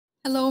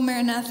Hello,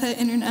 Maranatha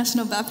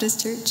International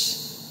Baptist Church.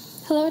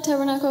 Hello,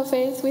 Tabernacle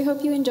Faith. We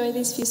hope you enjoy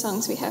these few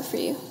songs we have for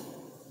you.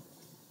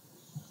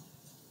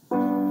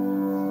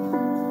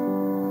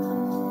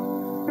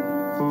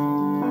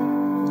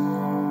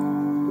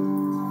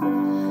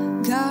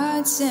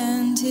 God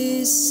sent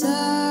his son.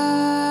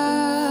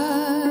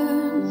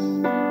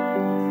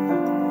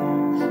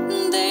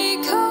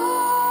 They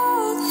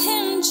called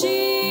him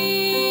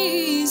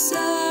Jesus.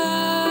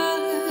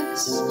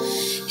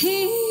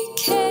 He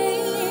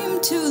came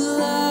to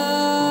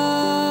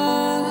love,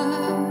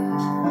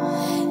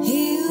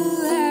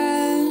 heal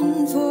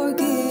and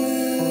forgive.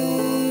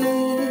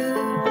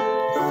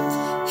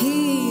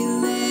 He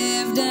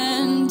lived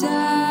and died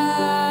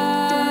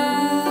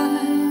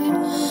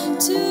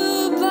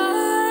to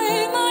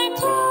buy my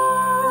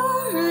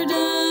pardon.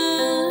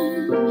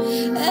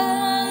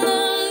 An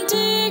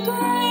empty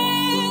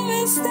grave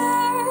is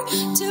there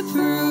to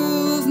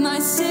prove my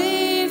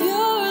Savior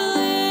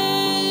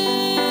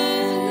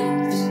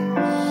lives.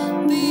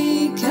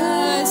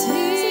 Because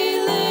he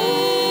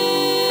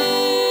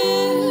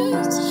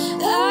lives,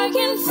 I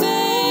can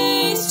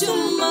face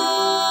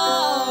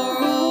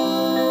tomorrow.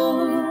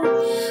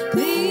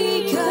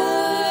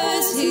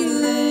 Because he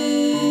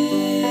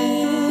lives,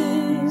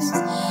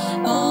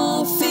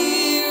 all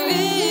fear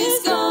is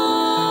gone.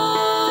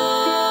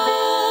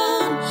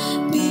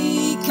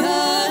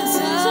 Because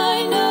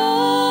I know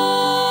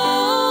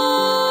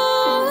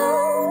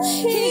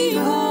he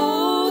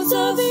holds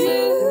a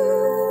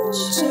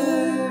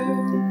future,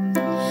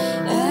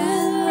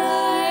 and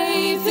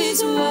life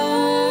is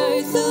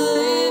worth the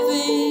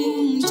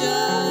living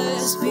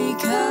just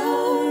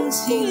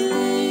because he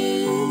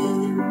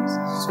lives.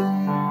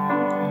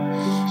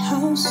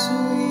 How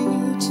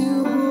sweet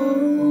to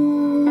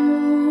hold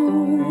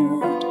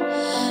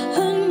a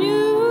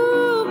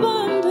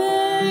newborn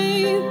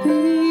baby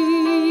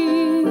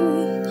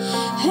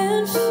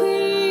and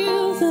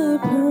feel the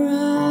pride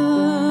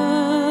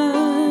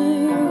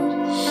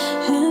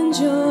and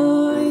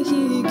joy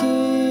he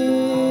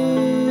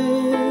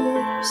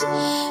gives,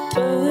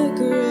 but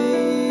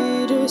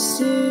greater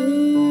still,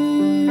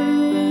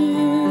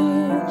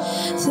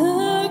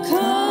 the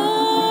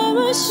calm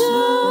assurance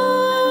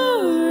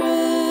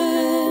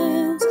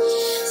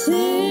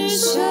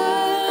this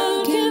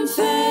child can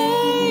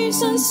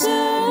face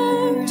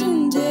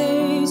uncertain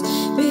days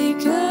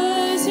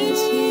because he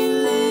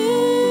lives.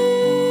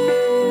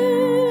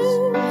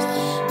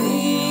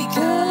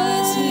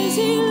 Because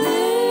he lives,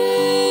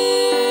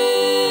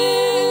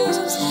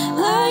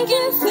 I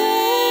can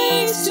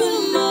face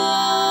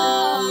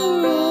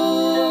tomorrow.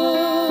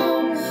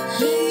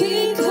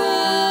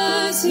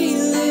 Because he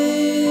lives,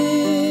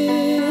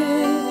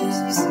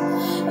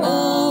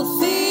 all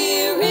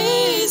fear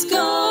is gone.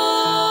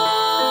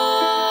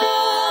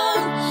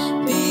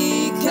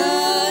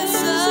 Because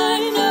I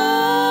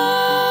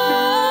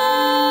know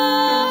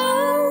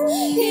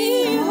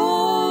he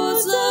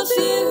holds the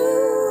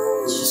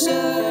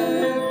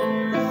future,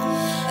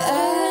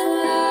 and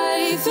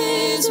life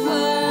is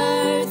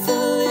worth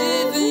the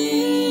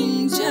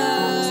living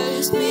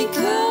just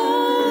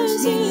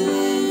because he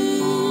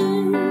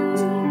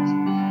lives.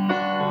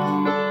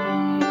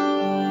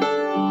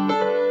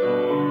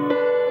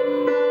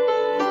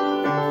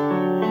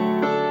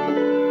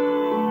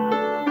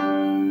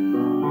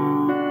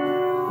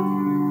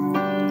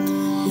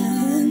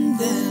 And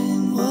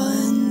then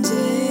one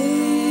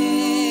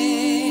day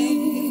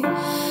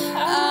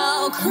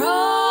I'll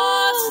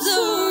cross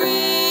the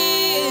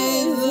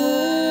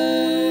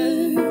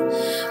river,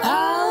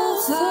 I'll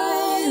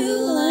fight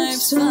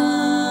life's final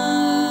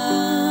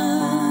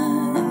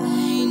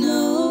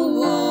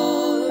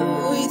war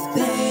with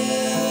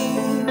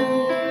pain.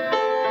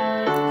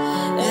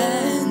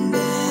 And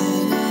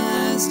then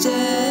as death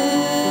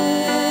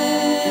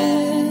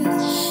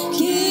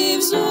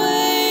gives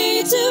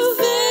way to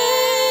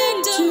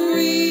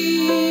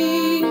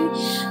victory,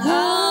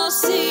 I'll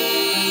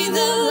see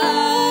the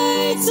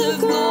lights of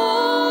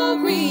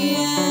glory,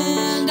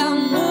 and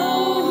I'll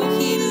know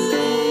he lives.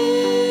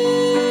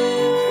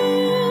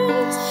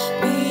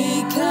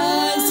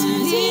 Because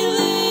he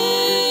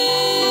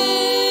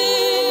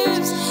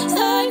lives,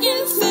 I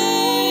can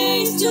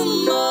face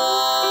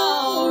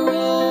tomorrow.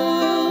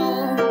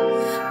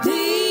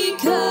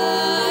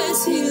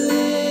 Because he lives,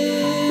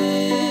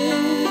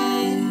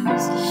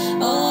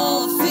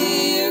 all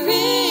fear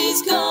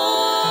is gone.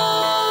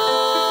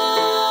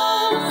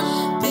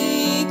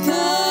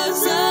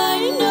 Because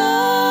I know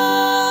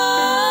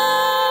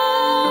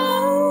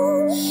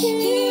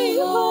he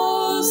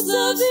holds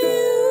the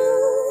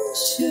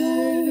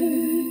future,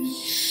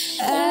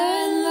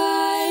 and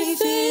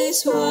life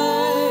is worth